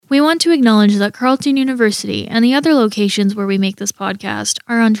We want to acknowledge that Carleton University and the other locations where we make this podcast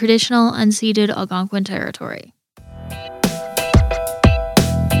are on traditional unceded Algonquin territory.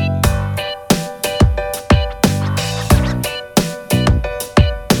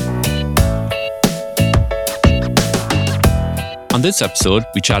 On this episode,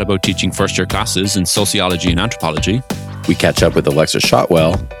 we chat about teaching first-year classes in sociology and anthropology. We catch up with Alexis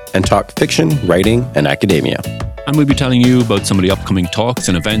Shotwell and talk fiction, writing, and academia. And we'll be telling you about some of the upcoming talks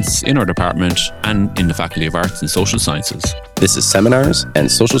and events in our department and in the Faculty of Arts and Social Sciences. This is Seminars and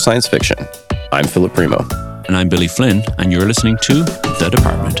Social Science Fiction. I'm Philip Primo. And I'm Billy Flynn, and you're listening to The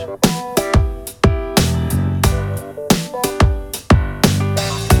Department.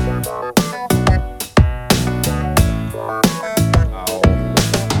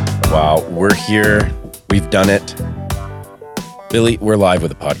 Wow, we're here. We've done it. Billy, we're live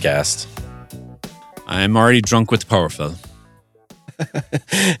with a podcast. I'm already drunk with Powerful.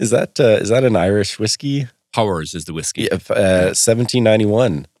 Is that an Irish whiskey? Powers is the whiskey.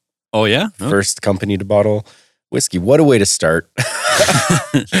 1791. Oh, yeah? First company to bottle whiskey. What a way to start.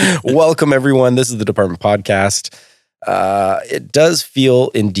 Welcome, everyone. This is the Department Podcast. It does feel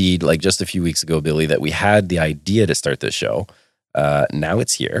indeed like just a few weeks ago, Billy, that we had the idea to start this show. Now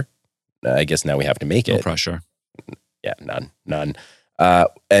it's here. I guess now we have to make it. No pressure. Yeah, none.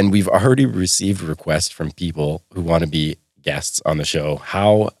 And we've already received requests from people who want to be guests on the show.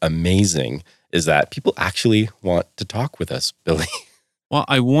 How amazing is that? People actually want to talk with us, Billy. Well,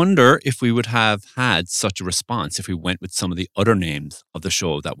 I wonder if we would have had such a response if we went with some of the other names of the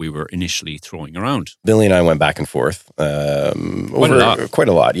show that we were initially throwing around. Billy and I went back and forth. Quite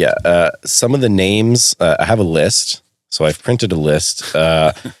a lot, yeah. Some of the names, I have a list. So I've printed a list.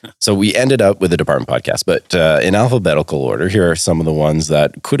 So we ended up with a Department Podcast, but in alphabetical order, here are some of the ones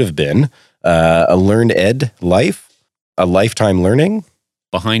that could have been a Learned Ed Life, a Lifetime Learning,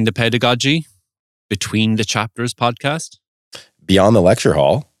 Behind the Pedagogy, Between the Chapters Podcast, Beyond the Lecture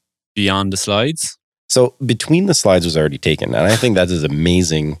Hall, Beyond the Slides. So Between the Slides was already taken, and I think that is an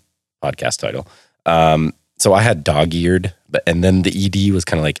amazing podcast title. So I had Dog-Eared, and then the ED was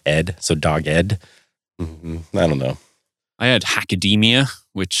kind of like Ed, so Dog Ed. I don't know. I had Hackademia,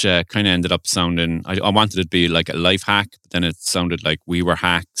 which kind of ended up sounding, I wanted it to be like a life hack, but then it sounded like we were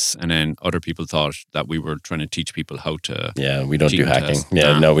hacks, and then other people thought that we were trying to teach people how to Yeah, we don't do hacking. test.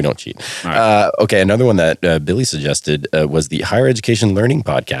 No, we don't cheat. Right. Okay, another one that Billy suggested was the Higher Education Learning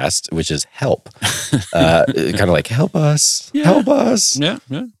Podcast, which is Help. Kind of like, help us, help us. Yeah.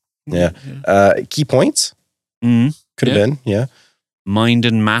 Key Points? Mm-hmm. Could have been, yeah. Mind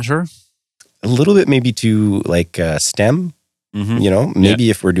and Matter. A little bit maybe to like STEM, maybe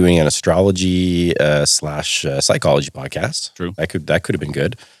if we're doing an astrology / psychology podcast. True. That could have been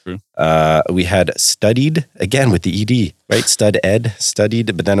good. True. We had Studied, again with the ED, right? Stud Ed,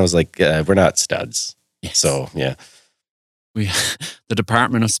 Studied, but then I was like, we're not studs. Yes. So, yeah. The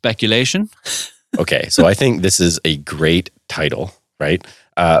Department of Speculation. Okay, so I think this is a great title, right?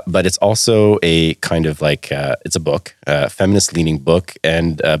 But it's also a kind of like, it's a book, feminist-leaning book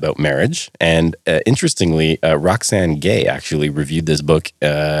and about marriage. And interestingly, Roxane Gay actually reviewed this book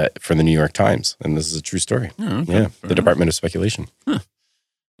for the New York Times. And this is a true story. Oh, okay. Yeah, the Department of Speculation. Huh.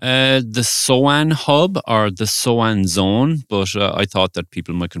 The SOAN Hub or the SOAN Zone, but I thought that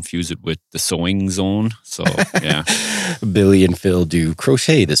people might confuse it with the Sewing Zone. So, yeah. Billy and Phil do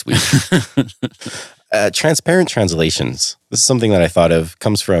crochet this week. Transparent translations. This is something that I thought of.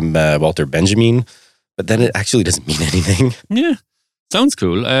 Comes from Walter Benjamin, but then it actually doesn't mean anything. Yeah. Sounds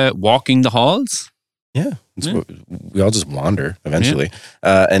cool. Walking the Halls. Yeah. We all just wander eventually.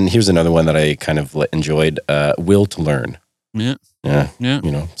 Yeah. And here's another one that I kind of enjoyed. Will to Learn. Yeah. Yeah.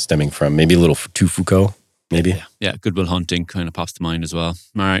 Stemming from maybe a little too Foucault, maybe. Yeah. Good Will Hunting kind of pops to mind as well.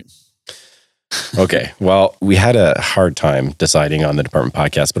 All right. Okay. Well, we had a hard time deciding on the Department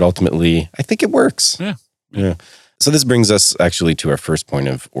Podcast, but ultimately, I think it works. Yeah. So this brings us actually to our first point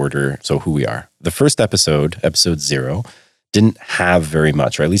of order. So who we are. The first episode 0, didn't have very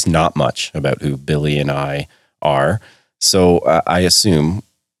much, or at least not much, about who Billy and I are. So I assume,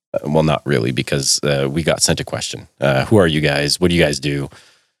 well, not really, because we got sent a question. Who are you guys? What do you guys do?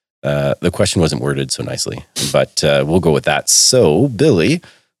 The question wasn't worded so nicely, but we'll go with that. So, Billy,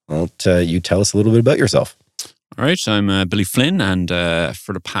 why don't you tell us a little bit about yourself? All right. I'm Billy Flynn, and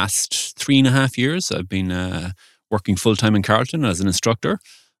for the past 3.5 years, I've been working full-time in Carleton as an instructor.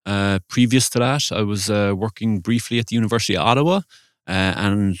 Previous to that, I was working briefly at the University of Ottawa,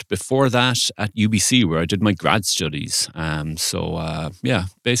 and before that at UBC, where I did my grad studies.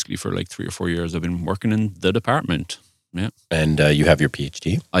 Basically for like 3 or 4 years, I've been working in the department. Yeah. And you have your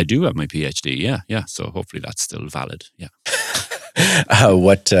PhD? I do have my PhD, yeah. So hopefully that's still valid, yeah.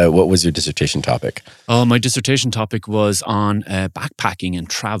 What was your dissertation topic? Oh, my dissertation topic was on backpacking and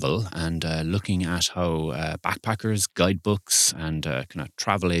travel, and looking at how backpackers, guidebooks, and kind of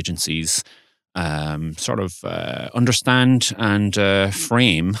travel agencies sort of understand and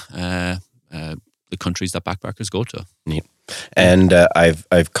frame the countries that backpackers go to. Neat. And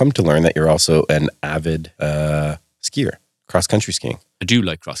I've come to learn that you're also an avid skier, cross-country skiing. I do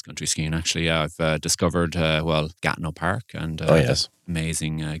like cross-country skiing, actually. Yeah, I've discovered, Gatineau Park and yes.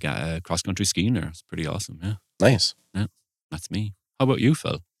 amazing cross-country skiing there. It's pretty awesome, yeah. Nice. Yeah, that's me. How about you,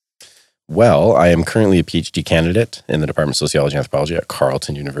 Phil? Well, I am currently a PhD candidate in the Department of Sociology and Anthropology at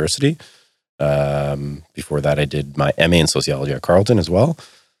Carleton University. Before that, I did my MA in Sociology at Carleton as well.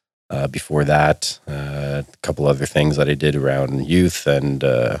 Before that, a couple other things that I did around youth and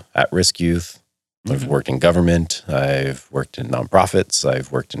at-risk youth. I've worked in government. I've worked in nonprofits.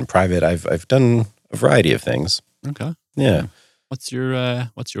 I've worked in private. I've done a variety of things. Okay. Yeah. What's your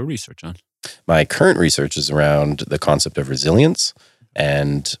research on? My current research is around the concept of resilience,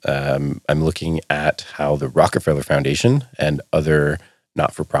 and I'm looking at how the Rockefeller Foundation and other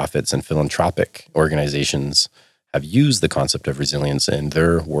not-for-profits and philanthropic organizations have used the concept of resilience in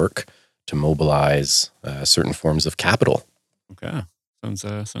their work to mobilize certain forms of capital. Okay.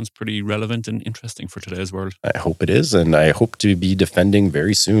 Sounds pretty relevant and interesting for today's world. I hope it is, and I hope to be defending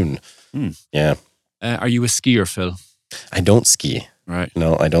very soon. Yeah. Are you a skier, Phil? I don't ski. Right.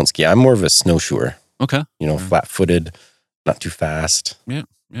 No, I don't ski. I'm more of a snowshoer. Okay. Flat-footed, not too fast. Yeah.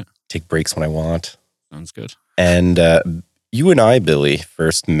 Take breaks when I want. Sounds good. And you and I, Billy,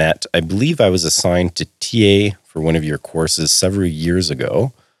 first met. I believe I was assigned to TA for one of your courses several years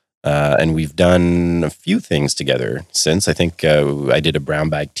ago. And we've done a few things together since. I think I did a brown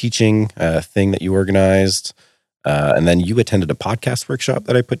bag teaching thing that you organized. And then you attended a podcast workshop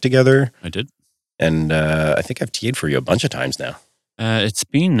that I put together. I did. And I think I've TA'd for you a bunch of times now. It's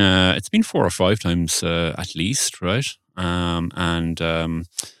been 4 or 5 times at least, right?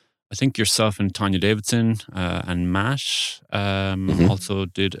 I think yourself and Tanya Davidson and Matt also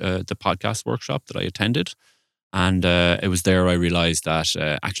did the podcast workshop that I attended. And it was there I realized that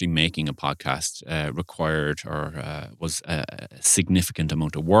actually making a podcast required or was a significant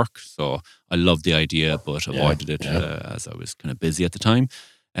amount of work. So I loved the idea, but avoided it as I was kind of busy at the time.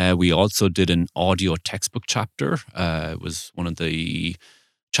 We also did an audio textbook chapter. It was one of the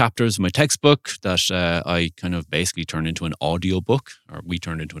chapters of my textbook that I kind of basically turned into an audiobook, or we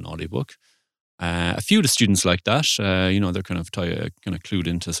turned into an audiobook. A few of the students like that, they're kind of clued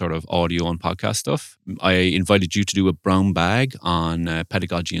into sort of audio and podcast stuff. I invited you to do a brown bag on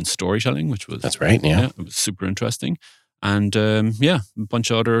pedagogy and storytelling, which was... That's right, yeah. It was super interesting. And a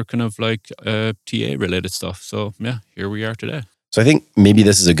bunch of other kind of like TA related stuff. So yeah, here we are today. So I think maybe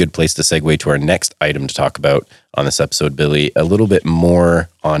this is a good place to segue to our next item to talk about on this episode, Billy, a little bit more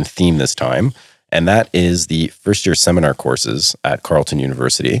on theme this time. And that is the first year seminar courses at Carleton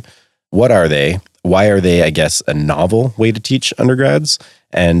University. What are they? Why are they, I guess, a novel way to teach undergrads?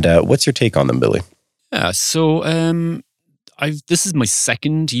 And what's your take on them, Billy? Yeah, so this is my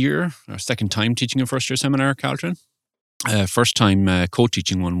second time teaching a first year seminar at Carleton. First time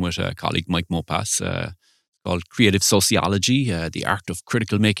co-teaching one with a colleague, Mike Mopas, called Creative Sociology, the Art of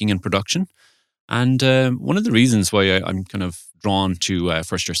Critical Making and Production. And one of the reasons why I'm kind of drawn to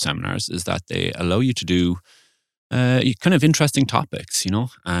first year seminars is that they allow you to do kind of interesting topics,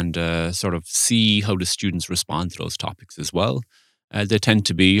 and sort of see how the students respond to those topics as well. They tend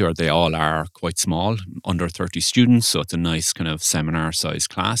to be, or they all are, quite small, under 30 students, so it's a nice kind of seminar-sized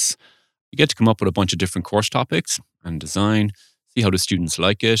class. You get to come up with a bunch of different course topics and design, see how the students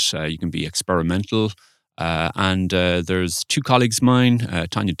like it. You can be experimental. And there's 2 colleagues of mine,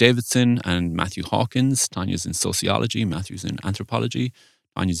 Tanya Davidson and Matthew Hawkins. Tanya's in sociology, Matthew's in anthropology.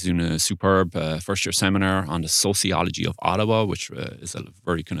 Tanya's doing a superb first-year seminar on the sociology of Ottawa, which is a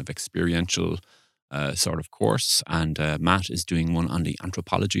very kind of experiential sort of course. And Matt is doing one on the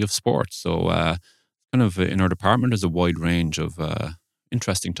anthropology of sport. So kind of in our department, there's a wide range of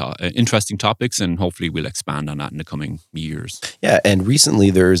interesting topics, and hopefully we'll expand on that in the coming years. Yeah, and recently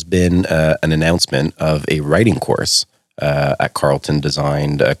there's been an announcement of a writing course at Carleton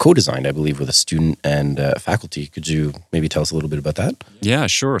co-designed, I believe, with a student and faculty. Could you maybe tell us a little bit about that? Yeah,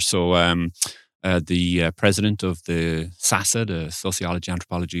 sure. So the president of the SASA, the Sociology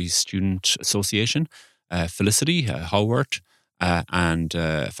Anthropology Student Association, Felicity Howard, and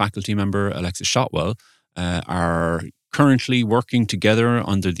faculty member Alexis Shotwell are currently working together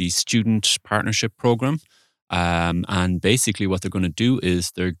under the Student Partnership Program. And basically what they're going to do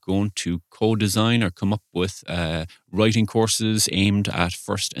is they're going to co-design or come up with writing courses aimed at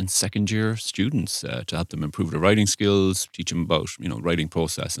first and second year students to help them improve their writing skills, teach them about, writing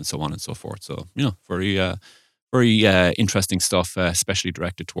process and so on and so forth. So, very interesting stuff, especially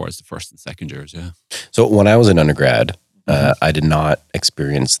directed towards the first and second years. Yeah. So when I was an undergrad, I did not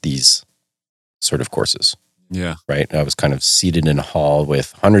experience these sort of courses. Yeah. Right. I was kind of seated in a hall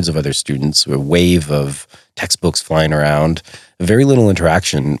with hundreds of other students, a wave of textbooks flying around, very little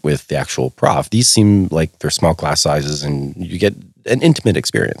interaction with the actual prof. These seem like they're small class sizes and you get an intimate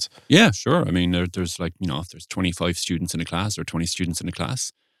experience. Yeah, sure. I mean, there's like, if there's 25 students in a class or 20 students in a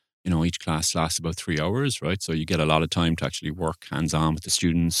class, each class lasts about 3 hours, right? So you get a lot of time to actually work hands-on with the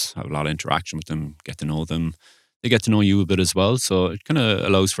students, have a lot of interaction with them, get to know them. They get to know you a bit as well. So it kind of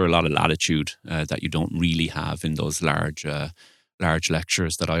allows for a lot of latitude that you don't really have in those large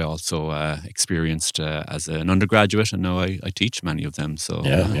lectures that I also experienced as an undergraduate. And now I teach many of them. So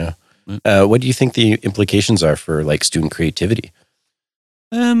Yeah. What do you think the implications are for like student creativity?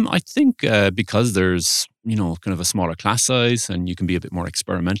 I think because there's, kind of a smaller class size and you can be a bit more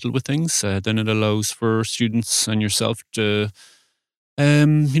experimental with things, then it allows for students and yourself to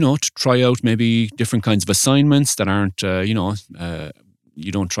to try out maybe different kinds of assignments that aren't,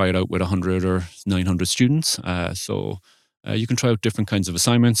 you don't try it out with 100 or 900 students. So you can try out different kinds of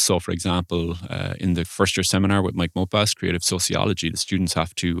assignments. So, for example, in the first year seminar with Mike Mopas, Creative Sociology, the students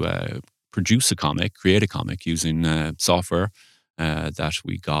have to create a comic using software that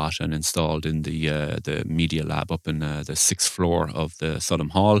we got and installed in the media lab up in the 6th floor of the Sodom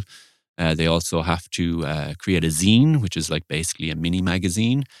Hall. They also have to create a zine, which is like basically a mini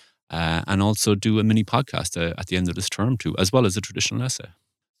magazine, and also do a mini podcast at the end of this term too, as well as a traditional essay.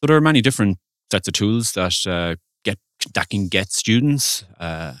 So there are many different sets of tools that can get students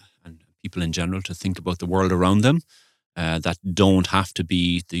and people in general to think about the world around them. That don't have to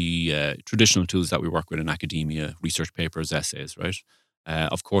be the traditional tools that we work with in academia, research papers, essays, right?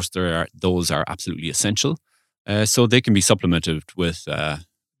 Of course, those are absolutely essential. So they can be supplemented with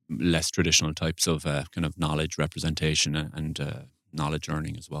less traditional types of kind of knowledge representation and knowledge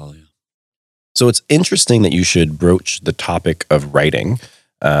earning as well. Yeah. So it's interesting that you should broach the topic of writing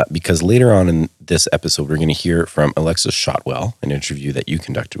because later on in this episode, we're going to hear from Alexis Shotwell, an interview that you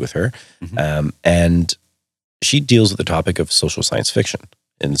conducted with her. And she deals with the topic of social science fiction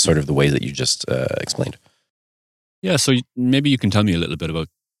in sort of the way that you just explained. Yeah, so maybe you can tell me a little bit about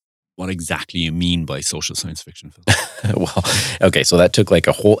what exactly you mean by social science fiction, Phil. Well, okay, so that took like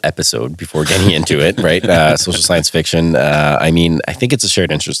a whole episode before getting into it, right? Social science fiction. I think it's a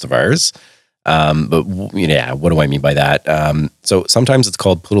shared interest of ours. But what do I mean by that? So sometimes it's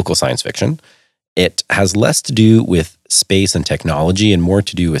called political science fiction. It has less to do with space and technology and more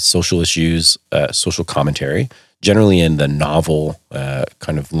to do with social issues, social commentary, generally in the novel,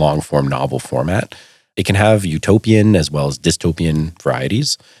 kind of long-form novel format. It can have utopian as well as dystopian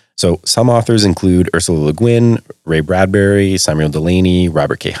varieties. So some authors include Ursula Le Guin, Ray Bradbury, Samuel Delany,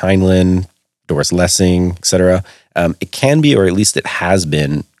 Robert K. Heinlein, Doris Lessing, etc. It can be, or at least it has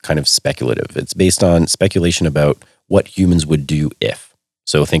been, kind of speculative. It's based on speculation about what humans would do if.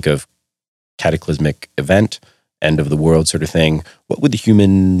 So think of cataclysmic event, end of the world sort of thing. What would the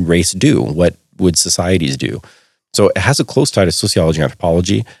human race do? What would societies do? So it has a close tie to sociology and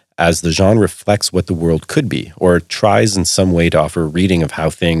anthropology, as the genre reflects what the world could be, or tries in some way to offer a reading of how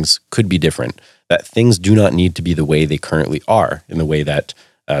things could be different, that things do not need to be the way they currently are, in the way that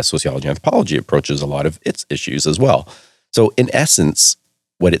sociology and anthropology approaches a lot of its issues as well. So in essence,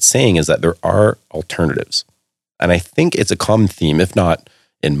 what it's saying is that there are alternatives. And I think it's a common theme, if not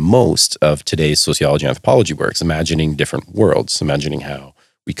in most of today's sociology and anthropology works, imagining different worlds, imagining how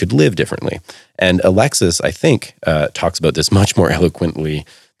we could live differently. And Alexis, I think, talks about this much more eloquently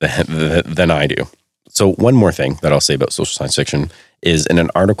than I do. So one more thing that I'll say about social science fiction is in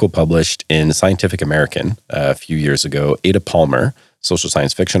an article published in Scientific American a few years ago, Ada Palmer, social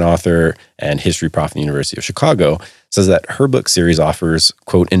science fiction author and history prof at the University of Chicago, says that her book series offers,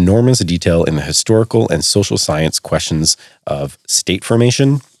 quote, enormous detail in the historical and social science questions of state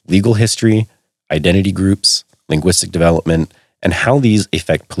formation, legal history, identity groups, linguistic development, and how these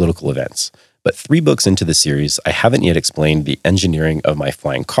affect political events. But 3 books into the series, I haven't yet explained the engineering of my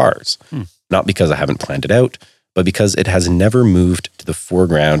flying cars. Not because I haven't planned it out, but because it has never moved to the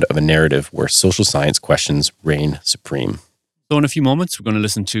foreground of a narrative where social science questions reign supreme. So in a few moments, we're going to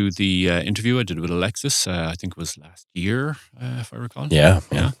listen to the interview I did with Alexis. I think it was last year, if I recall. Yeah.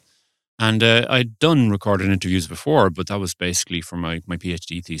 And I'd done recorded interviews before, but that was basically for my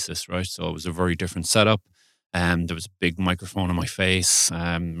PhD thesis, right? So it was a very different setup. There was a big microphone on my face.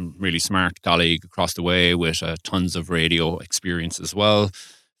 Really smart colleague across the way with tons of radio experience as well.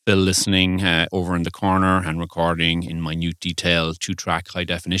 Phil listening over in the corner and recording in minute detail, 2-track high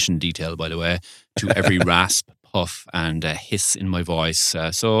definition detail, by the way, to every rasp, puff and hiss in my voice.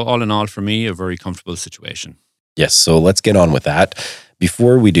 So all in all, for me, a very comfortable situation. Yes, so let's get on with that.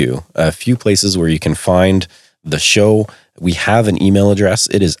 Before we do, a few places where you can find the show. We have an email address.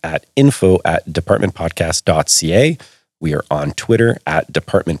 It is at info@departmentpodcast.ca. We are on Twitter at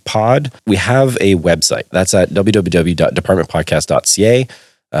departmentpod. We have a website. That's at www.departmentpodcast.ca.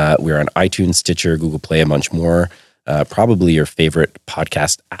 We're on iTunes, Stitcher, Google Play, a bunch more. Probably your favorite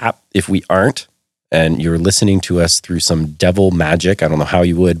podcast app. If we aren't, and you're listening to us through some devil magic, I don't know how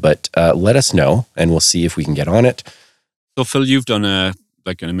you would, but let us know, and we'll see if we can get on it. So, Phil, you've done an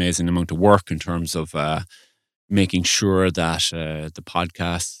amazing amount of work in terms of making sure that the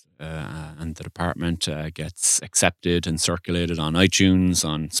podcast and the department gets accepted and circulated on iTunes,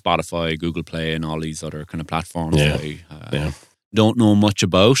 on Spotify, Google Play, and all these other kind of platforms that I don't know much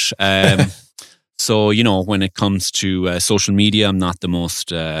about. So, when it comes to social media, I'm not the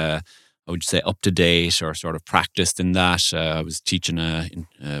most, I would say, up-to-date or sort of practiced in that. I was teaching in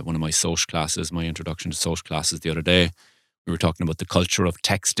one of my social classes, my introduction to social classes the other day. We were talking about the culture of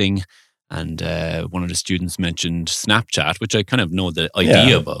texting. And one of the students mentioned Snapchat, which I kind of know the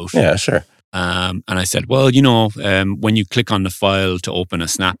idea about. Yeah, sure. And I said, well, when you click on the file to open a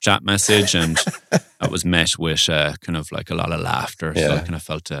Snapchat message, and that was met with kind of like a lot of laughter. Yeah. So I kind of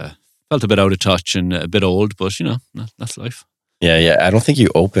felt a bit out of touch and a bit old, but that's life. Yeah. I don't think you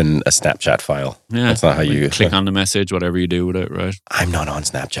open a Snapchat file. Yeah, that's not how you click on the message, whatever you do with it, right? I'm not on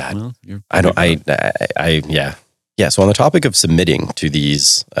Snapchat. Well, Yeah, so on the topic of submitting to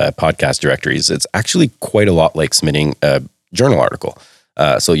these podcast directories, it's actually quite a lot like submitting a journal article.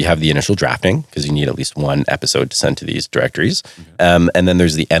 So you have the initial drafting, because you need at least one episode to send to these directories. Okay. And then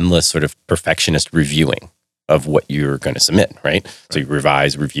there's the endless sort of perfectionist reviewing of what you're going to submit, right? So you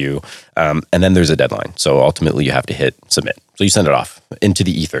revise, review, and then there's a deadline. So ultimately you have to hit submit. So you send it off into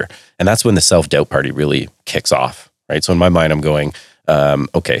the ether. And that's when the self-doubt party really kicks off, right? So in my mind, I'm going,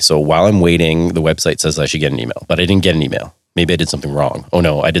 okay, so while I'm waiting, the website says I should get an email, but I didn't get an email. Maybe I did something wrong. Oh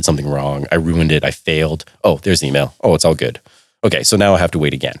no, I did something wrong. I ruined it. I failed. Oh, there's the email. Oh, it's all good. Okay, so now I have to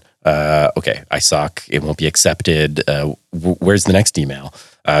wait again. Okay, I suck. It won't be accepted. Where's the next email?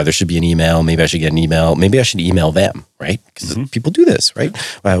 There should be an email. Maybe I should get an email. Maybe I should email them, right? Because people do this, right?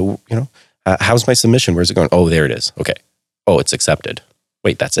 How's my submission? Where's it going? Oh, there it is. Okay. Oh, it's accepted.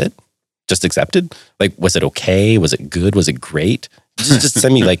 Wait, that's it? Just accepted? Like, was it okay? Was it good? Was it great? Just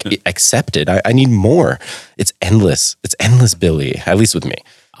send me accepted. I need more. It's endless. It's endless, Billy, at least with me.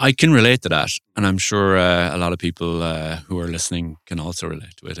 I can relate to that. And I'm sure a lot of people who are listening can also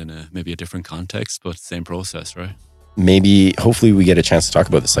relate to it in maybe a different context, but same process, right? Hopefully we get a chance to talk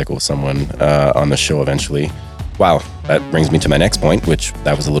about the cycle with someone on the show eventually. Wow, that brings me to my next point, which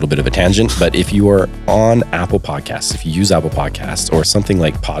that was a little bit of a tangent. But if you are on Apple Podcasts, if you use Apple Podcasts or something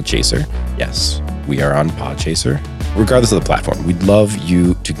like Podchaser, yes, we are on Podchaser. Regardless of the platform, we'd love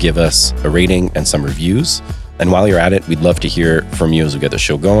you to give us a rating and some reviews. And while you're at it, we'd love to hear from you as we get the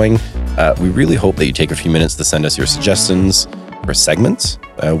show going. We really hope that you take a few minutes to send us your suggestions for segments.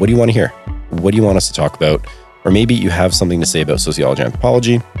 What do you want to hear? What do you want us to talk about? Or maybe you have something to say about sociology and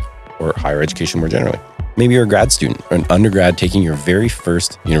anthropology or higher education more generally. Maybe you're a grad student or an undergrad taking your very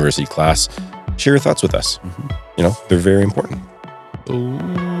first university class. Share your thoughts with us. They're very important. So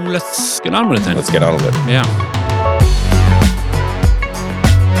let's get on with it then. Let's get on with it. Yeah.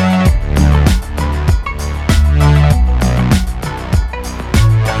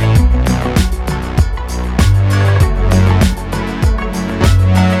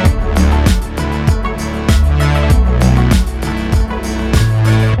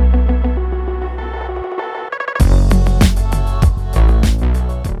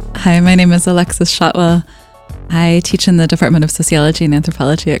 Hi, my name is Alexis Shotwell. I teach in the Department of Sociology and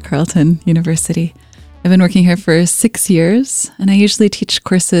Anthropology at Carleton University. I've been working here for 6 years, and I usually teach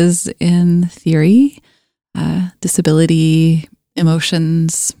courses in theory, disability,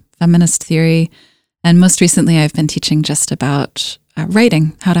 emotions, feminist theory, and most recently I've been teaching just about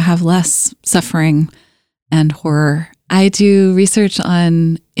writing, how to have less suffering and horror. I do research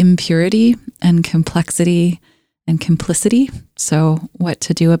on impurity and complexity and complicity. So what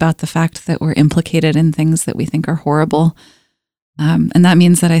to do about the fact that we're implicated in things that we think are horrible. And that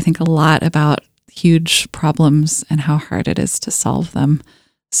means that I think a lot about huge problems and how hard it is to solve them.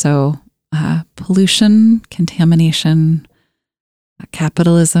 So pollution, contamination,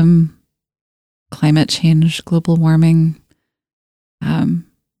 capitalism, climate change, global warming,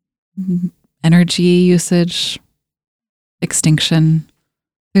 energy usage, extinction.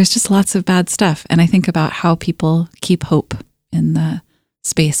 There's just lots of bad stuff. And I think about how people keep hope in the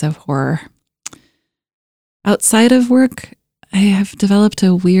space of horror. Outside of work, I have developed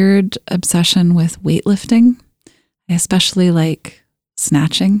a weird obsession with weightlifting. I especially like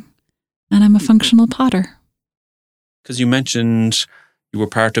snatching, and I'm a functional potter. Because you mentioned you were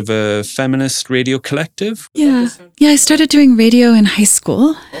part of a feminist radio collective. Yeah. I started doing radio in high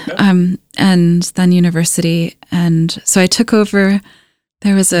school, and then university. And so I took over.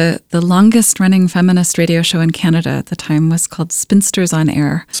 There was the longest running feminist radio show in Canada at the time was called Spinsters on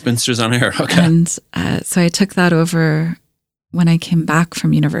Air. Spinsters on Air, okay. And so I took that over when I came back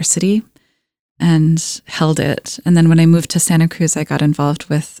from university and held it. And then when I moved to Santa Cruz, I got involved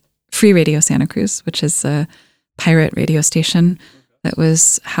with Free Radio Santa Cruz, which is a pirate radio station that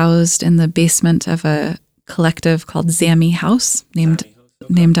was housed in the basement of a collective called Zami House, named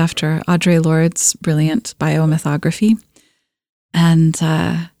after Audre Lorde's brilliant biomythography. And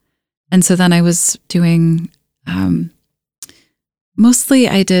so then I was doing, mostly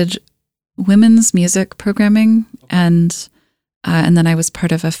I did women's music programming, and then I was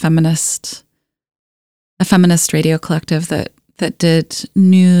part of a feminist radio collective that did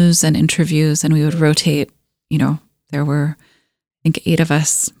news and interviews, and we would rotate. There were, I think, 8 of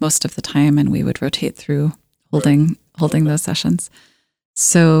us most of the time, and we would rotate through holding those sessions.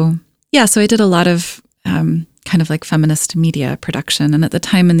 So I did a lot of kind of like feminist media production. And at the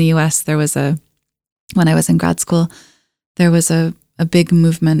time in the US, when I was in grad school, there was a big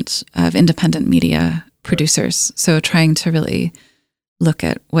movement of independent media producers. So trying to really look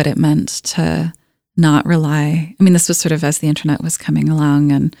at what it meant to not rely. I mean, this was sort of as the internet was coming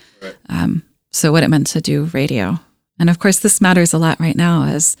along, and so what it meant to do radio. And of course, this matters a lot right now,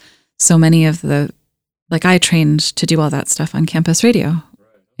 as so many of I trained to do all that stuff on campus radio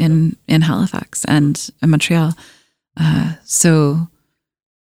in Halifax and in Montreal. So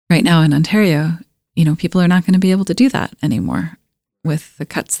right now in Ontario, people are not going to be able to do that anymore with the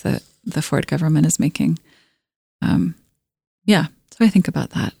cuts that the Ford government is making. So I think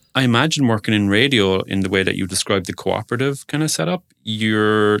about that. I imagine working in radio in the way that you described the cooperative kind of setup.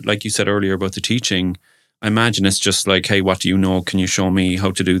 You're, like you said earlier about the teaching, I imagine it's just like, hey, what do you know? Can you show me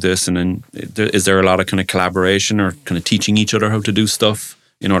how to do this? And then is there a lot of kind of collaboration or kind of teaching each other how to do stuff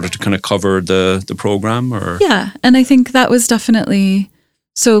in order to kind of cover the program? Or yeah, and I think that was definitely,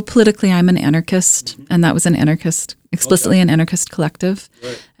 so politically I'm an anarchist, and that was explicitly an anarchist collective.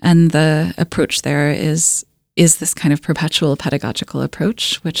 Right. And the approach there is this kind of perpetual pedagogical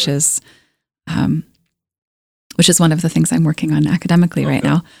approach, which is one of the things I'm working on academically right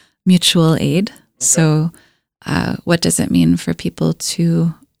now, mutual aid. So what does it mean for people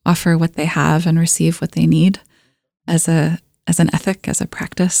to offer what they have and receive what they need as an ethic, as a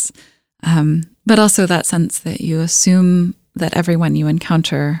practice? But also that sense that you assume that everyone you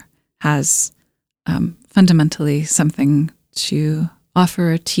encounter has fundamentally something to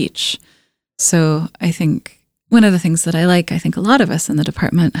offer or teach. So I think one of the things that I think a lot of us in the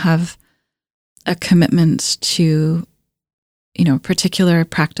department have a commitment to, particular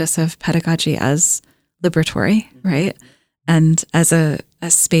practice of pedagogy as liberatory, right? And as a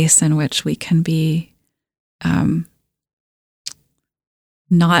space in which we can be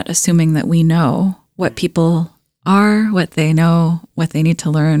not assuming that we know what people are, what they know, what they need to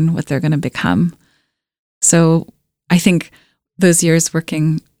learn, what they're going to become. So I think those years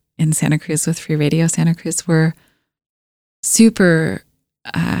working in Santa Cruz with Free Radio Santa Cruz were super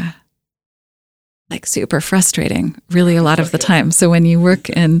frustrating, really, a lot of the time. So when you work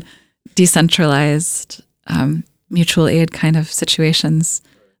in decentralized mutual aid kind of situations,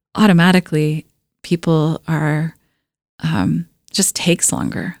 automatically people are just takes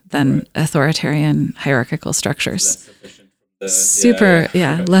longer than authoritarian hierarchical structures. Less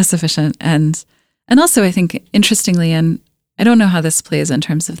efficient. And also I think interestingly, and I don't know how this plays in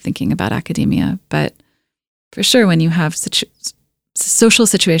terms of thinking about academia, but for sure when you have social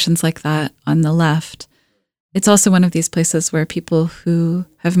situations like that on the left, it's also one of these places where people who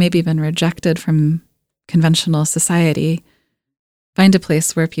have maybe been rejected from conventional society find a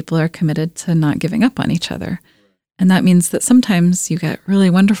place where people are committed to not giving up on each other. And that means that sometimes you get really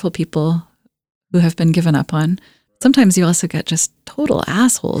wonderful people who have been given up on. Sometimes you also get just total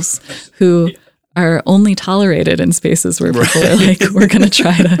assholes who are only tolerated in spaces where people are like, we're going to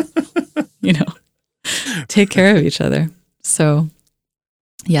try to, take care of each other. So,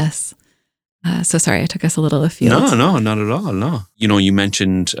 yes. So sorry, I took us a little afield. No, not at all. No. You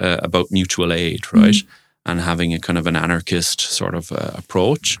mentioned about mutual aid, right? and having a kind of an anarchist sort of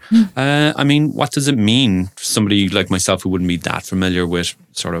approach. I mean, what does it mean for somebody like myself who wouldn't be that familiar with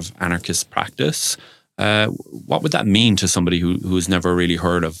sort of anarchist practice? What would that mean to somebody who's never really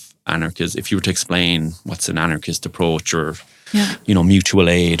heard of anarchists? If you were to explain what's an anarchist approach, or mutual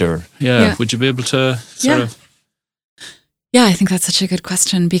aid, or would you be able to sort of? Yeah, I think that's such a good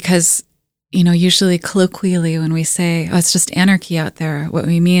question, because usually colloquially when we say, "Oh, it's just anarchy out there," what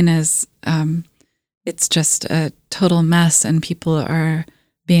we mean is it's just a total mess, and people are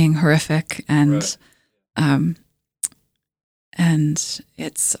being horrific, and and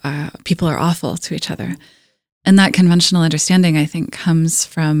it's people are awful to each other. And that conventional understanding, I think, comes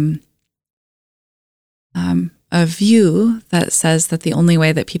from a view that says that the only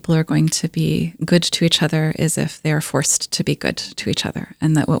way that people are going to be good to each other is if they are forced to be good to each other,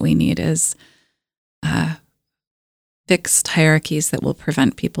 and that what we need is fixed hierarchies that will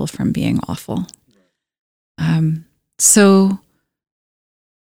prevent people from being awful. So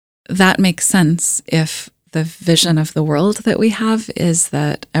that makes sense if the vision of the world that we have is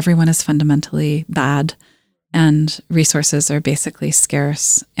that everyone is fundamentally bad and resources are basically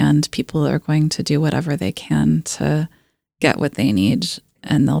scarce and people are going to do whatever they can to get what they need,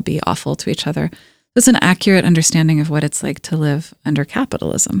 and they'll be awful to each other. It's an accurate understanding of what it's like to live under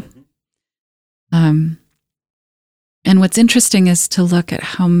capitalism. And what's interesting is to look at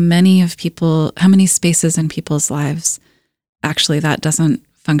how many spaces in people's lives actually that doesn't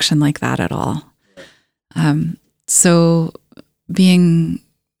function like that at all. So being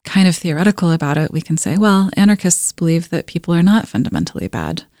kind of theoretical about it, we can say, well, anarchists believe that people are not fundamentally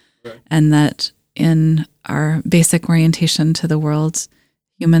bad, and that in our basic orientation to the world,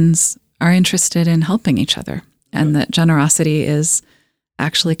 humans are interested in helping each other, and that generosity is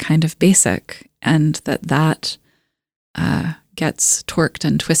actually kind of basic, and that gets torqued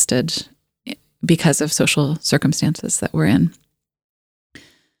and twisted because of social circumstances that we're in.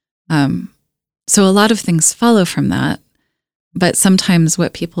 So a lot of things follow from that, but sometimes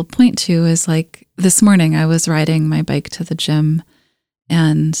what people point to is like, this morning I was riding my bike to the gym,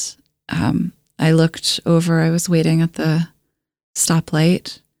 and I looked over, I was waiting at the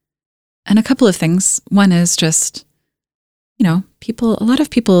stoplight, and a couple of things. One is just, a lot of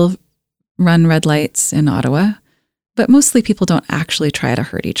people run red lights in Ottawa, but mostly people don't actually try to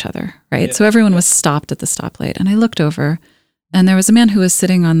hurt each other, right? Yeah. So everyone was stopped at the stoplight, and I looked over, and there was a man who was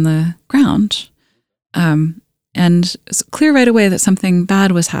sitting on the ground, and it was clear right away that something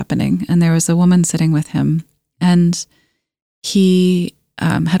bad was happening, and there was a woman sitting with him, and he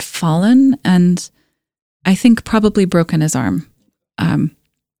had fallen, and I think probably broken his arm.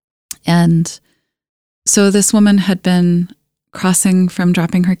 And so this woman had been crossing from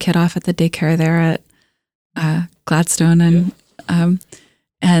dropping her kid off at the daycare there at Gladstone,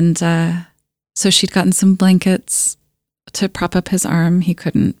 and so she'd gotten some blankets to prop up his arm. He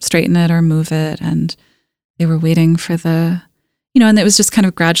couldn't straighten it or move it, and they were waiting for and it was just kind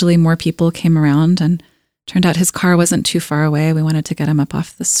of gradually more people came around, and turned out his car wasn't too far away. We wanted to get him up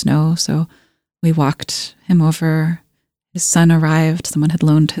off the snow, so we walked him over. His son arrived. Someone had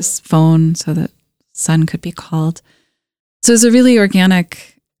loaned his phone so that son could be called. So it was a really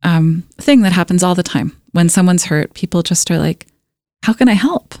organic thing that happens all the time. When someone's hurt, people just are like, how can I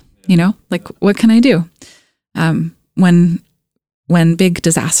help? Like, what can I do? When big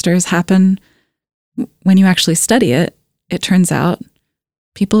disasters happen, when you actually study it, it turns out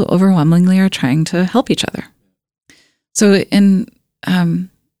people overwhelmingly are trying to help each other. So in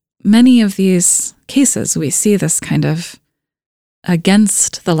many of these cases, we see this kind of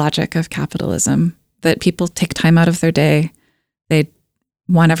against the logic of capitalism, that people take time out of their day. They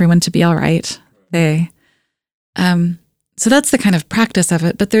want everyone to be all right. So that's the kind of practice of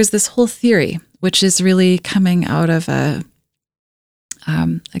it. But there's this whole theory, which is really coming out of a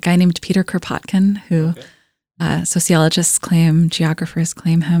guy named Peter Kropotkin, who sociologists claim, geographers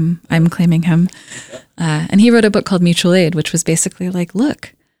claim him, I'm claiming him. And he wrote a book called Mutual Aid, which was basically like,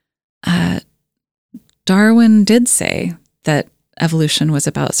 look, Darwin did say that evolution was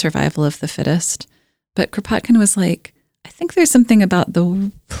about survival of the fittest, but Kropotkin was like, I think there's something about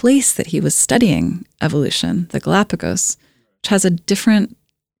the place that he was studying evolution, the Galapagos, which has a different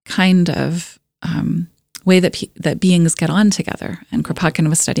kind of way that beings get on together. And Kropotkin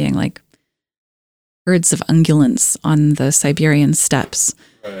was studying like herds of ungulants on the Siberian steppes.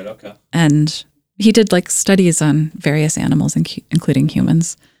 Right, okay. And he did like studies on various animals, including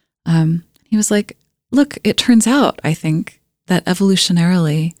humans. He was like, look, it turns out, I think, that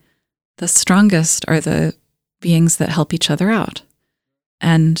evolutionarily, the strongest are the beings that help each other out.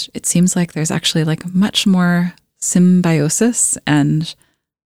 And it seems like there's actually like much more symbiosis and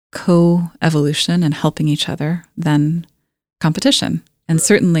co-evolution and helping each other than competition. And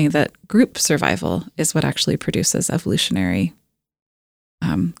certainly that group survival is what actually produces evolutionary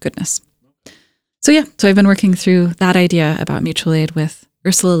goodness. So I've been working through that idea about mutual aid with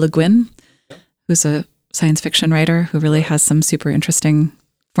Ursula Le Guin, who's a science fiction writer who really has some super interesting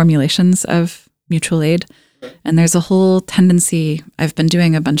formulations of mutual aid. And there's a whole tendency, I've been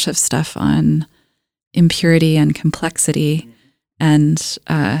doing a bunch of stuff on impurity and complexity. And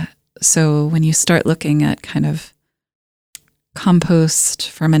so when you start looking at kind of compost,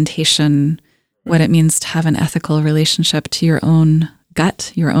 fermentation, what it means to have an ethical relationship to your own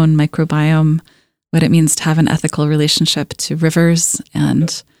gut, your own microbiome, what it means to have an ethical relationship to rivers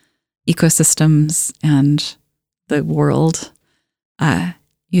and ecosystems and the world,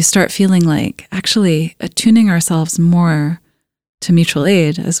 you start feeling like actually attuning ourselves more to mutual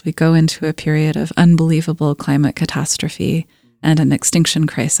aid as we go into a period of unbelievable climate catastrophe and an extinction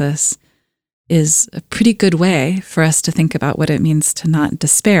crisis is a pretty good way for us to think about what it means to not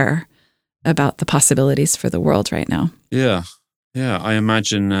despair about the possibilities for the world right now. Yeah. I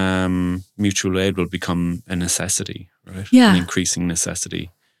imagine mutual aid will become a necessity, right? Yeah. An increasing necessity.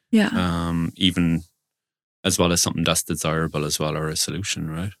 Yeah. Even as well as something that's desirable as well, or a solution,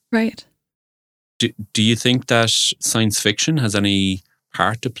 right? Right. Do you think that science fiction has any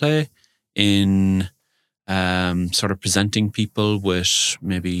part to play in sort of presenting people with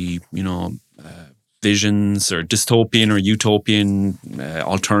maybe, visions or dystopian or utopian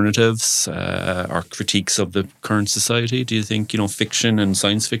alternatives or critiques of the current society? Do you think, fiction and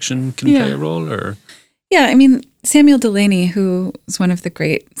science fiction can play a role? Or Yeah, I mean, Samuel Delany, who is one of the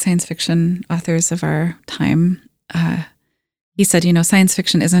great science fiction authors of our time, he said, science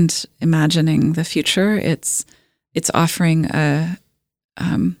fiction isn't imagining the future. It's offering a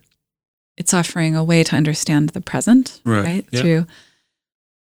way to understand the present, right? Yeah.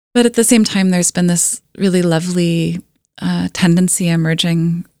 But at the same time, there's been this really lovely tendency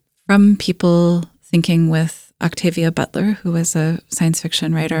emerging from people thinking with Octavia Butler, who was a science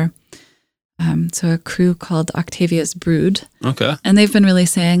fiction writer. So a crew called Octavia's Brood. Okay. And they've been really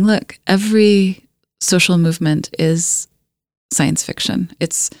saying, look, every social movement is science fiction.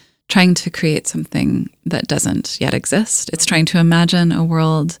 It's trying to create something that doesn't yet exist. It's trying to imagine a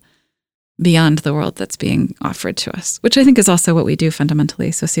world beyond the world that's being offered to us, which I think is also what we do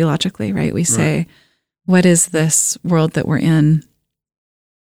fundamentally, sociologically, right? We say, what is this world that we're in?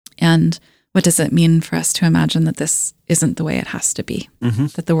 And what does it mean for us to imagine that this isn't the way it has to be,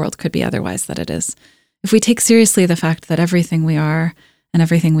 that the world could be otherwise than it is? If we take seriously the fact that everything we are and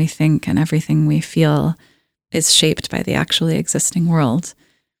everything we think and everything we feel is shaped by the actually existing world,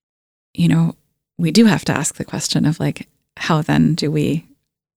 we do have to ask the question of how then do we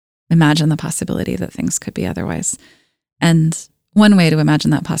imagine the possibility that things could be otherwise? And one way to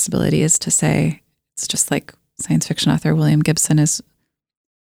imagine that possibility is to say, it's just like science fiction author William Gibson is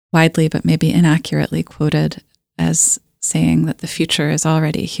widely but maybe inaccurately quoted as saying that the future is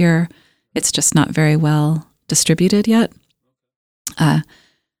already here. It's just not very well distributed yet.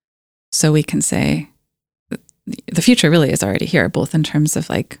 So we can say the future really is already here, both in terms of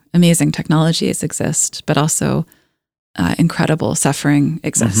amazing technologies exist, but also incredible suffering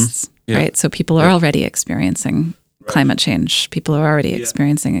exists, right? So people are already experiencing climate change. People are already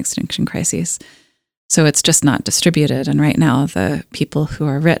experiencing extinction crises. So it's just not distributed. And right now, the people who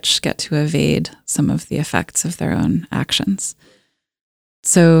are rich get to evade some of the effects of their own actions.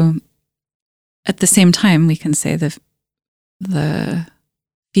 So at the same time, we can say the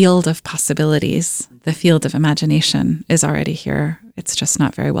field of possibilities, the field of imagination is already here. It's just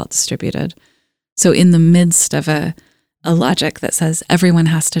not very well distributed. So in the midst of a logic that says everyone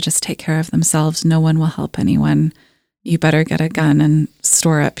has to just take care of themselves, no one will help anyone, you better get a gun and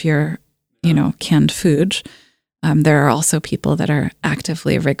store up your canned food. There are also people that are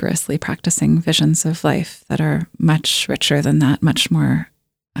actively, rigorously practicing visions of life that are much richer than that, much more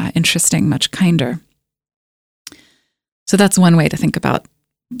interesting, much kinder. So that's one way to think about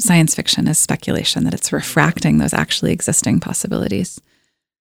science fiction as speculation, that it's refracting those actually existing possibilities.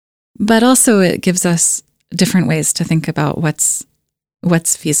 But also it gives us different ways to think about what's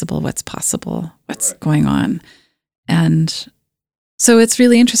feasible, what's possible, what's going on. And so it's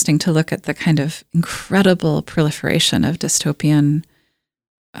really interesting to look at the kind of incredible proliferation of dystopian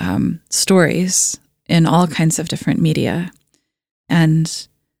stories in all kinds of different media, and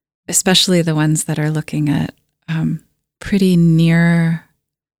especially the ones that are looking at pretty near-term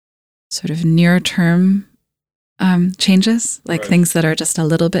changes, things that are just a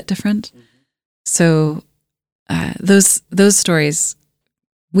little bit different. So those stories,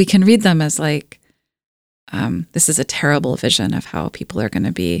 we can read them as this is a terrible vision of how people are going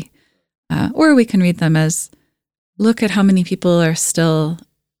to be. Or we can read them as, look at how many people are still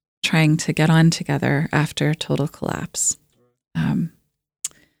trying to get on together after total collapse. And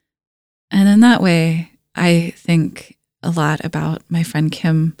in that way, I think a lot about my friend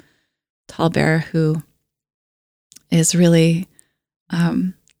Kim Tallbear, who is really,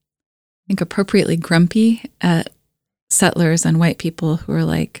 I think, appropriately grumpy at settlers and white people who are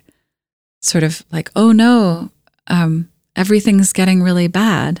like, sort of like, oh no, everything's getting really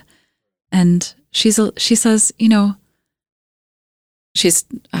bad. And she says, you know, she's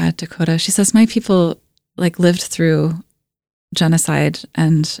Dakota. She says, my people like lived through genocide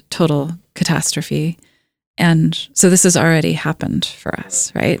and total catastrophe. And so this has already happened for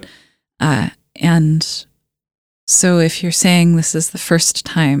us, right? And so if you're saying this is the first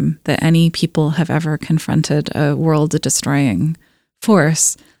time that any people have ever confronted a world-destroying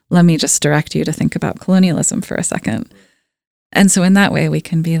force, let me just direct you to think about colonialism for a second. And so in that way, we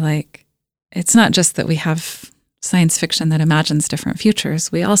can be like, it's not just that we have science fiction that imagines different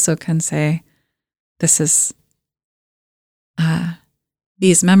futures. We also can say, this is,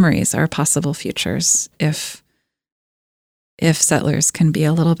 these memories are possible futures if settlers can be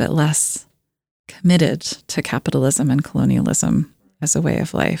a little bit less committed to capitalism and colonialism as a way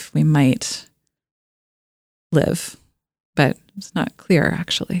of life, we might live. But it's not clear,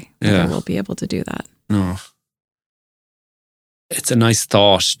 actually, whether we'll be able to do that. No. It's a nice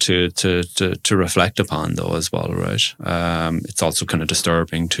thought to reflect upon, though, as well, right? It's also kind of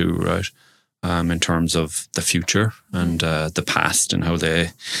disturbing too, right? In terms of the future and the past and how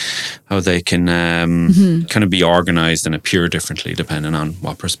they can kind of be organized and appear differently depending on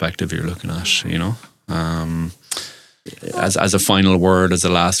what perspective you're looking at. You know, as a final word, as a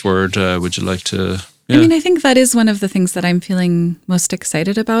last word, would you like to? Yeah. I mean, I think that is one of the things that I'm feeling most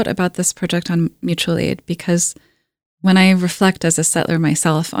excited about this project on mutual aid, because when I reflect as a settler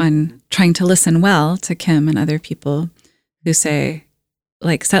myself on trying to listen well to Kim and other people who say,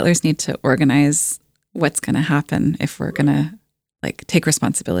 like, settlers need to organize what's going to happen if we're going to like take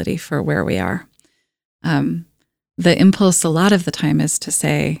responsibility for where we are. The impulse a lot of the time is to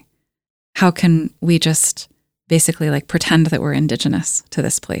say, how can we just basically like pretend that we're indigenous to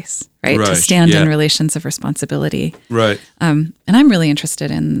this place, right? To stand in relations of responsibility. Right. And I'm really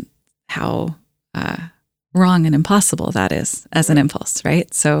interested in how wrong and impossible that is as an impulse,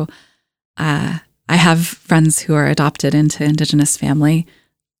 right? So I have friends who are adopted into Indigenous family,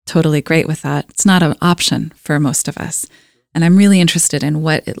 totally great with that. It's not an option for most of us. And I'm really interested in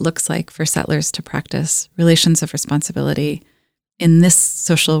what it looks like for settlers to practice relations of responsibility in this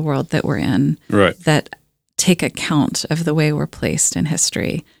social world that we're in, right, that take account of the way we're placed in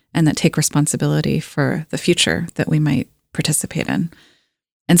history and that take responsibility for the future that we might participate in.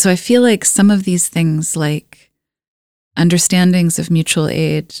 And so I feel like some of these things, like understandings of mutual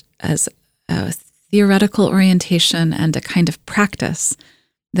aid as a theoretical orientation and a kind of practice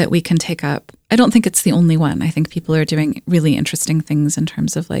that we can take up. I don't think it's the only one. I think people are doing really interesting things in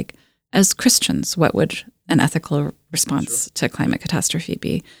terms of like, as Christians, what would an ethical response to climate catastrophe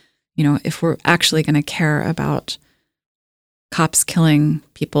be? You know, if we're actually going to care about cops killing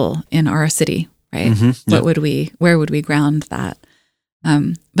people in our city, right? Mm-hmm. Where would we ground that?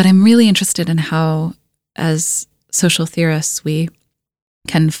 But I'm really interested in how, as social theorists, we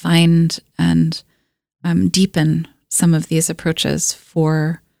can find and deepen some of these approaches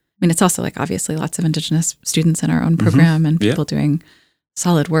for, I mean, it's also like obviously lots of Indigenous students in our own program and people doing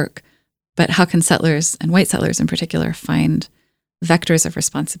solid work, but how can settlers and white settlers in particular find vectors of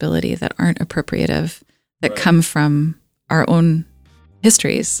responsibility that aren't appropriative, that come from our own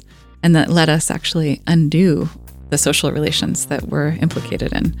histories and that let us actually undo the social relations that we're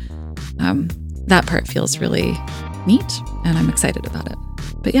implicated in. That part feels really neat and I'm excited about it.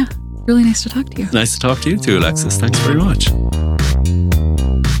 But yeah, really nice to talk to you. Nice to talk to you too, Alexis. Thanks very much.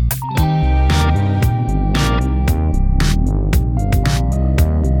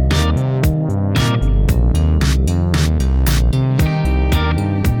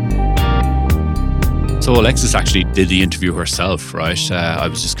 So Alexis actually did the interview herself, right? I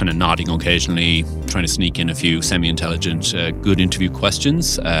was just kind of nodding occasionally, trying to sneak in a few semi-intelligent, good interview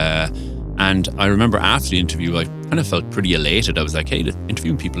questions. And I remember after the interview, I kind of felt pretty elated. I was like, hey,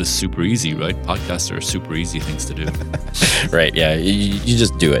 interviewing people is super easy, right? Podcasts are super easy things to do. Right, yeah. You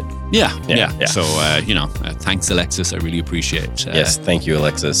just do it. Yeah. So, thanks, Alexis. I really appreciate it. Yes, thank you,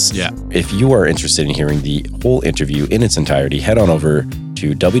 Alexis. Yeah. If you are interested in hearing the whole interview in its entirety, head on over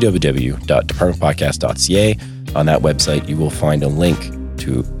to www.departmentpodcast.ca. On that website, you will find a link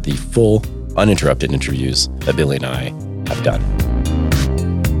to the full, uninterrupted interviews that Billy and I have done.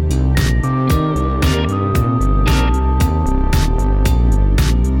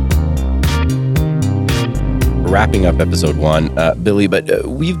 wrapping up episode 1. Billy, but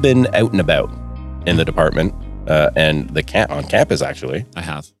we've been out and about in the department and on campus, actually. I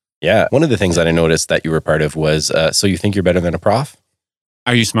have. Yeah. One of the things that I noticed that you were part of was, so you think you're better than a prof?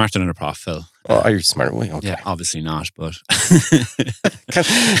 Are you smarter than a prof, Phil? Oh, are you smarter? Okay. Yeah, obviously not, but...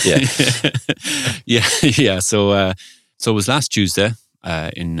 Yeah. So it was last Tuesday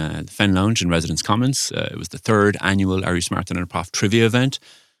in the Fen Lounge in Residence Commons. It was the 3rd annual Are You Smarter Than a Prof trivia event.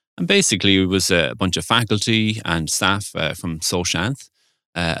 And basically it was a bunch of faculty and staff from Soshanth,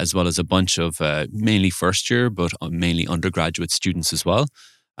 as well as a bunch of mainly first year, but mainly undergraduate students as well.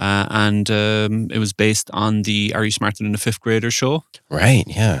 And it was based on the Are You Smarter Than a Fifth Grader show. Right,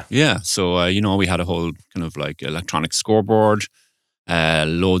 yeah. Yeah, so, we had a whole kind of like electronic scoreboard,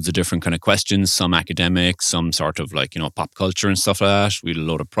 loads of different kind of questions, some academic, some sort of like, pop culture and stuff like that. We had a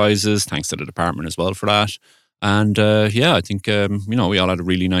load of prizes, thanks to the department as well for that. And I think, we all had a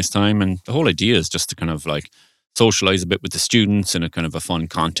really nice time. And the whole idea is just to kind of like socialize a bit with the students in a kind of a fun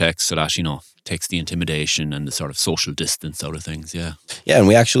context so that, takes the intimidation and the sort of social distance out of things. Yeah. Yeah. And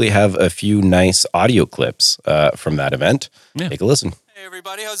we actually have a few nice audio clips from that event. Yeah. Take a listen. Hey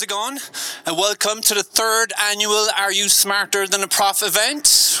everybody, how's it going? And welcome to the 3rd annual Are You Smarter Than a Prof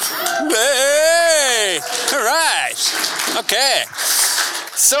event. Hey! All right. Okay.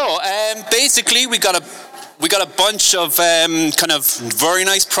 So, basically we got a bunch of kind of very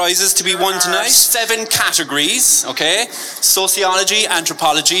nice prizes to be won tonight. 7 categories, okay? Sociology,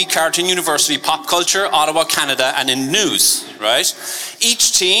 anthropology, Carleton University, pop culture, Ottawa, Canada, and in news, right?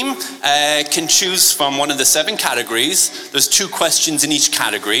 Each team can choose from one of the 7 categories. There's 2 questions in each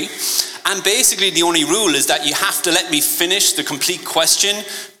category. And basically the only rule is that you have to let me finish the complete question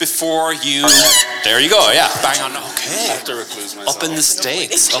before you... There you go, yeah, bang on. Okay. Upping the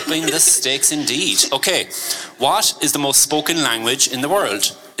stakes indeed. Okay, what is the most spoken language in the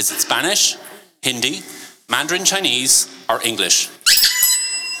world? Is it Spanish, Hindi, Mandarin Chinese, or English?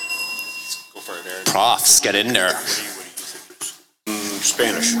 Go for it, Aaron. Profs, get in there.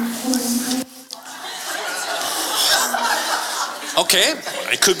 Spanish. Okay,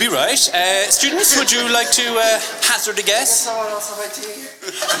 it could be right. Students, would you like to hazard a guess?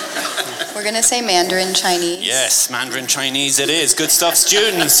 We're going to say Mandarin Chinese. Yes, Mandarin Chinese it is. Good stuff,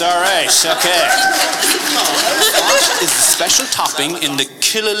 students. All right, okay. What is the special topping in the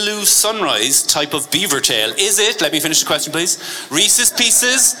Killaloo Sunrise type of beaver tail? Is it, let me finish the question please, Reese's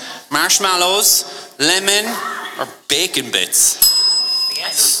Pieces, marshmallows, lemon, or bacon bits? The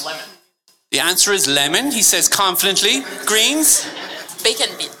answer is lemon. The answer is lemon, he says confidently. Greens?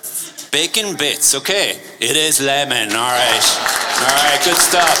 Bacon bits. Bacon bits, okay. It is lemon, all right. All right, good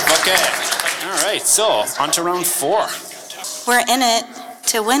stuff, okay. All right, so on to round 4. We're in it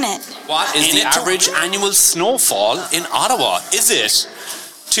to win it. What is the average annual snowfall in Ottawa? Is it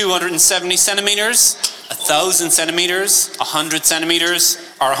 270 centimetres, 1,000 centimetres, 100 centimetres,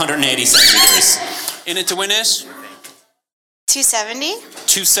 or 180 centimetres? In it to win it? 270?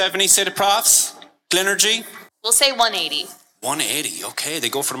 270, say the profs. Glenergy? We'll say 180. 180, okay. They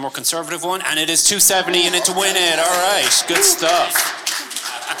go for the more conservative one, and it is 270 in it to win it. All right, good stuff.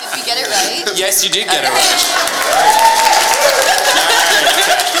 Did we get it right? Yes, you did get it right.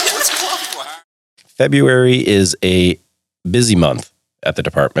 February is a busy month at the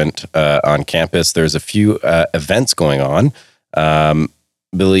department on campus. There's a few events going on.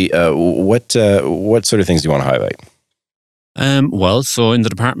 Billy, what sort of things do you want to highlight? So in the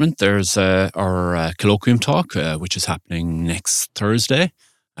department, there's our colloquium talk, which is happening next Thursday.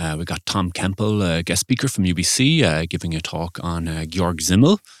 We got Tom Kempel, guest speaker from UBC, giving a talk on Georg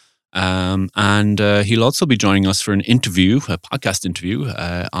Simmel. And he'll also be joining us for a podcast interview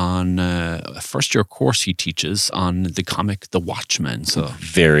on a first-year course he teaches on the comic The Watchmen. So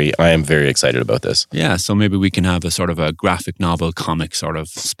I am very excited about this. Yeah, so maybe we can have a sort of a graphic novel comic sort of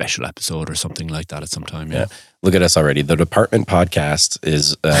special episode or something like that at some time. Yeah. Look at us already. The department podcast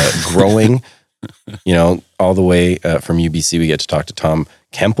is growing. All the way from UBC, we get to talk to Tom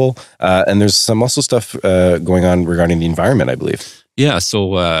Kempel. And there's some also stuff going on regarding the environment, I believe. Yeah,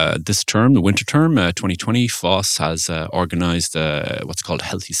 so this term, the winter term, 2020, FOSS has organised what's called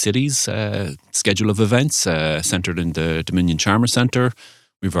Healthy Cities schedule of events centred in the Dominion Charmer Centre.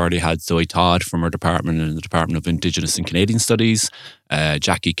 We've already had Zoe Todd from our department in the Department of Indigenous and Canadian Studies.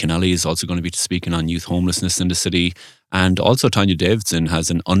 Jackie Kennelly is also going to be speaking on youth homelessness in the city. And also Tanya Davidson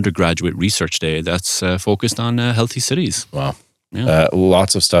has an undergraduate research day that's focused on healthy cities. Wow. Yeah.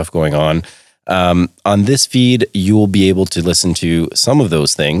 Lots of stuff going on. On this feed, you will be able to listen to some of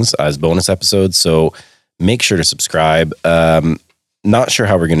those things as bonus episodes. So make sure to subscribe. Not sure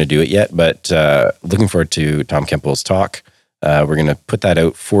how we're going to do it yet, but looking forward to Tom Kempel's talk. We're going to put that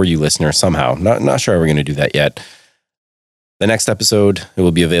out for you, listener, somehow. Not sure how we're going to do that yet. The next episode, it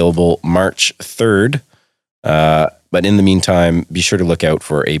will be available March 3rd. But in the meantime, be sure to look out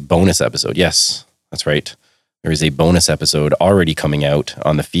for a bonus episode. Yes, that's right. There is a bonus episode already coming out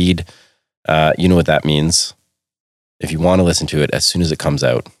on the feed. You know what that means. If you want to listen to it as soon as it comes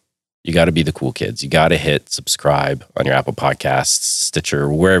out, you got to be the cool kids. You got to hit subscribe on your Apple Podcasts,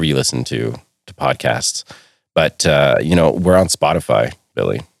 Stitcher, wherever you listen to podcasts. But, we're on Spotify,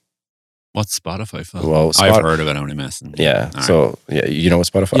 Billy. What's Spotify, Phil? Well, I've heard of it, only messing. Yeah. All so, yeah, you know what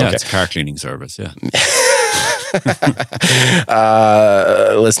Spotify is? Yeah, it's a car cleaning service, yeah.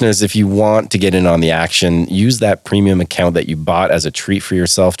 Listeners, if you want to get in on the action, use that premium account that you bought as a treat for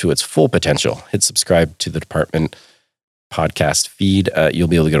yourself to its full potential. Hit subscribe to the Department podcast feed. You'll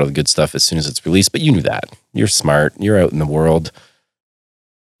be able to get all the good stuff as soon as it's released, but you knew that. You're smart. You're out in the world.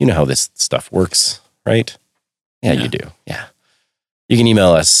 You know how this stuff works, right? Yeah, you do. Yeah. You can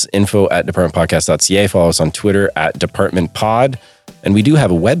email us, info@departmentpodcast.ca. Follow us on Twitter @departmentpod. And we do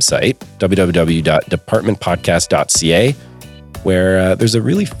have a website, www.departmentpodcast.ca, where there's a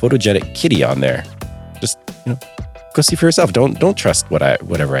really photogenic kitty on there. Just, go see for yourself. Don't trust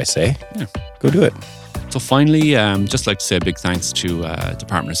whatever I say. Yeah. Go do it. So finally, just like to say a big thanks to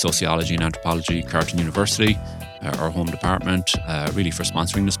Department of Sociology and Anthropology, Carleton University, our home department, really for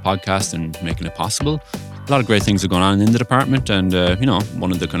sponsoring this podcast and making it possible. A lot of great things are going on in the department, and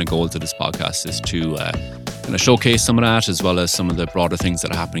one of the kind of goals of this podcast is to kind of showcase some of that, as well as some of the broader things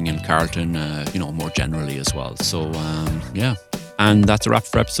that are happening in Carleton, more generally as well. So and that's a wrap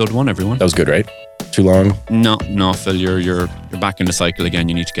for episode 1, everyone. That was good, right? Too long? No, Phil, you're back in the cycle again.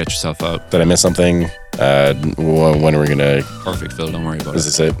 You need to get yourself out. Did I miss something? When are we gonna? Perfect, Phil. Don't worry about it. Is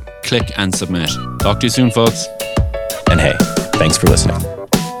this it? Click and submit. Talk to you soon, folks. And hey, thanks for listening.